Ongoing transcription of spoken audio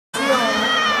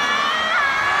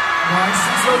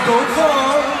So go for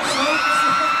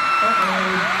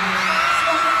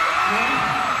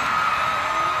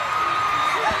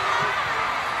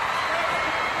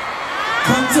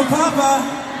come to Papa.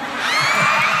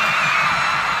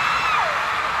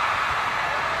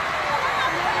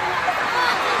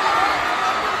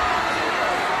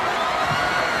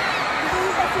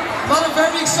 A lot of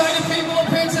very excited people up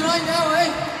here tonight now, eh?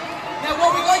 Now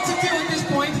what we'd like to do at this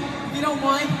point, if you don't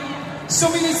mind,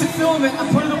 somebody needs to film it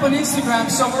and put it up on Instagram.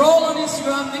 So we're all on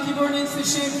Instagram, Nicky Byrne Insta,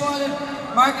 Shane Filan,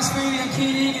 Marcus Feely and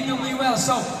Keane Egan WL.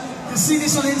 So you'll see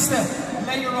this on Insta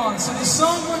later on. So the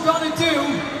song we're gonna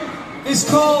do is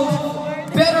called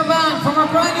Better Man from our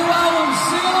brand new album.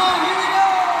 Sing along, here we go!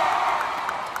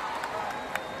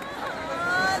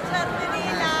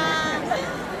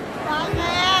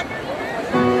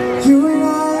 You and I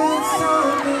had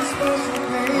something special,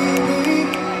 baby.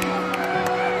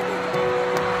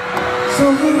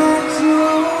 Something that you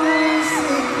always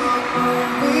see on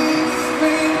movie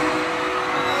screen.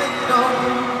 I know,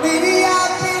 maybe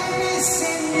I've been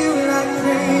missing you like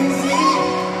crazy.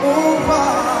 Oh,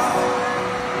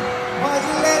 why'd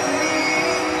you let me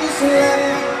in? Just let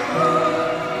me go.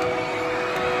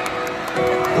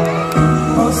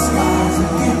 Most skies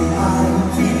are getting high and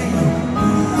feeling low,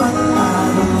 but I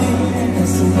don't think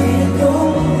that's the way to go.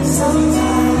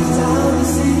 Sometimes I'm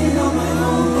sitting on my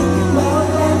own, thinking about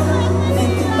that,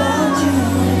 thinking about you.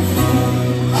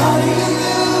 How do you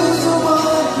lose the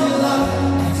one you love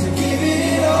after giving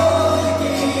it all, you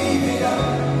gave it up?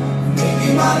 Maybe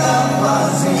my love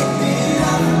wasn't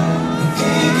enough. You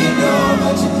think you know,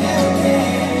 but you never can.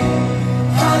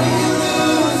 How do you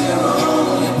lose your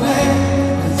only plan?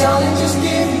 'Cause darling, just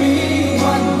give me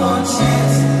one more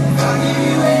chance. I'll give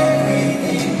you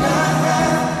everything I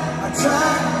have. I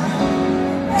tried.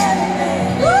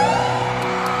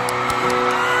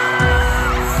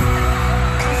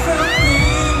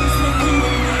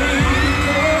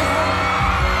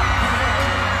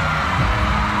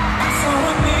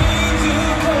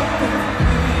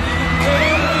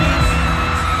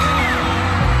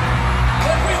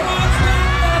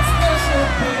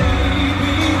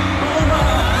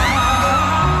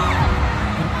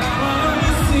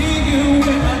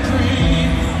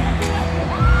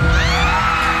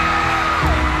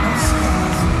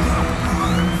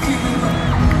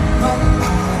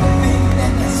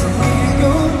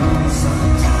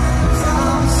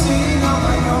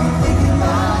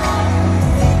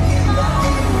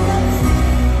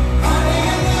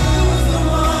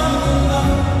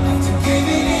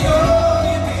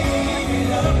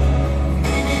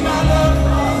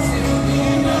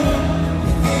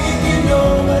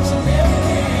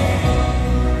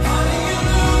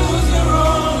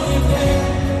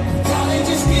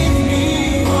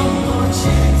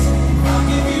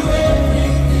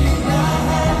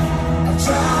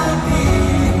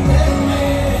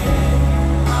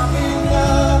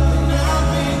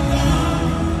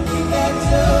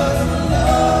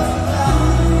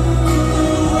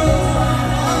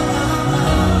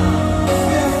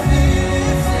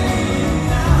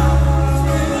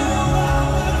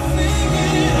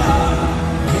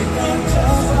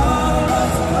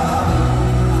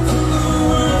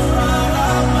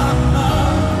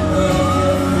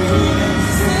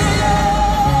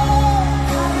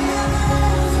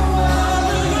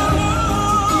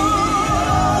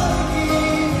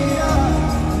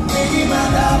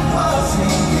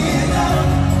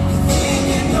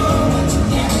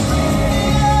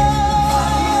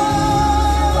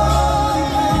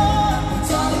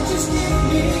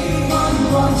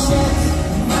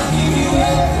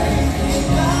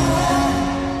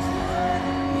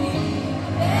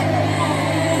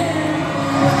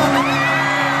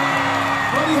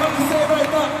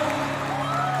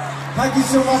 Thank you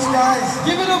so much, guys.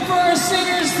 Give it up for our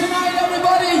singers tonight,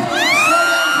 everybody! Slow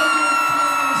down for you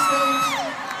on the stage.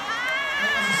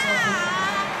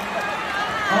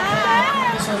 Okay,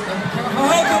 this right there. Careful.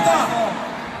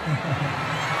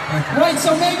 Right,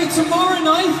 so maybe tomorrow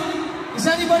night, is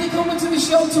anybody coming to the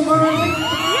show tomorrow night?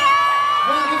 Yeah!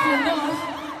 Well, if you're not,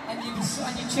 and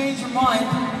you change your mind,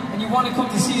 and you want to come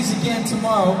to see us again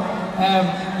tomorrow,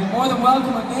 you're more than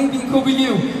welcome, and maybe it could be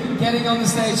you getting on the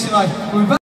stage tonight. We're